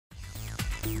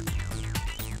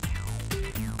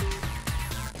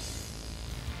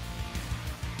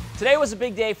Today was a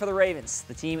big day for the Ravens.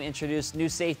 The team introduced new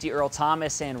safety Earl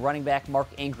Thomas and running back Mark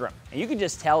Ingram. And you can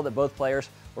just tell that both players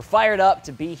were fired up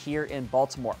to be here in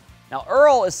Baltimore. Now,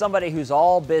 Earl is somebody who's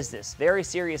all business, very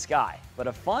serious guy. But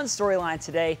a fun storyline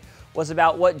today was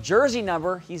about what jersey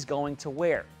number he's going to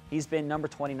wear. He's been number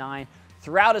 29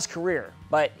 throughout his career.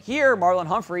 But here, Marlon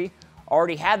Humphrey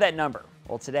already had that number.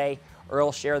 Well, today,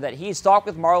 Earl shared that he's talked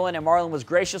with Marlon, and Marlon was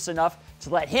gracious enough to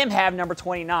let him have number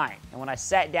 29. And when I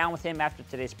sat down with him after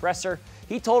today's presser,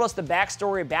 he told us the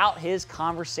backstory about his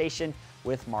conversation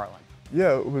with Marlon.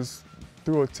 Yeah, it was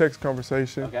through a text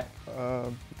conversation. Okay.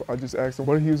 I just asked him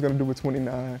what he was going to do with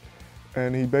 29,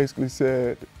 and he basically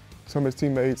said some of his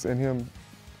teammates and him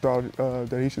thought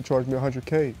that he should charge me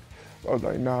 $100K. I was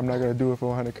like, nah, I'm not going to do it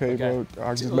for $100K, okay. Bro.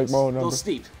 I'll just make my own number. A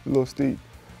little steep.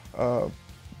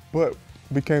 But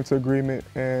we came to agreement,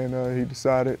 and he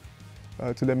decided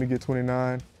to let me get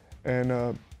 29.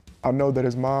 And I know that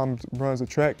his mom runs a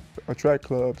track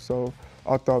club, so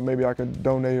I thought maybe I could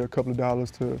donate a couple of dollars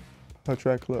to her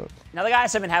track club. Now, the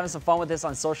guys have been having some fun with this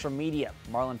on social media.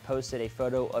 Marlon posted a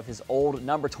photo of his old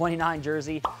number 29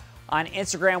 jersey on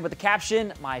Instagram with the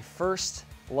caption, "My first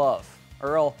love."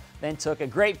 Earl then took a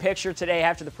great picture today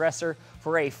after the presser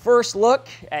for a first look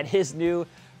at his new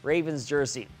Ravens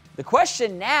jersey. The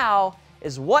question now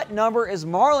is, what number is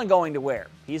Marlon going to wear?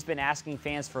 He's been asking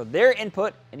fans for their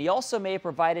input, and he also may have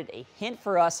provided a hint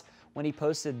for us when he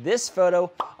posted this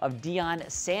photo of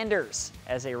Deion Sanders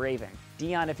as a Raven.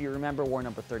 Deion, if you remember, wore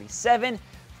number 37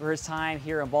 for his time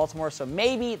here in Baltimore, so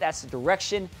maybe that's the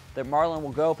direction that Marlon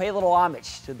will go, pay a little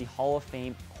homage to the Hall of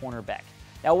Fame cornerback.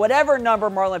 Now, whatever number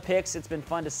Marlon picks, it's been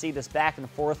fun to see this back and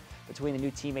forth between the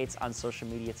new teammates on social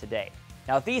media today.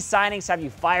 Now, if these signings have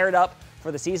you fired up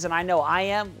for the season, I know I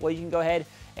am, well, you can go ahead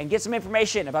and get some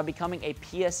information about becoming a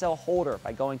PSL holder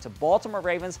by going to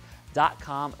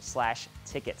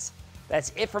BaltimoreRavens.com/tickets.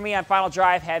 That's it for me on Final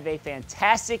Drive. Have a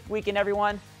fantastic weekend,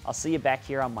 everyone. I'll see you back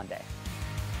here on Monday.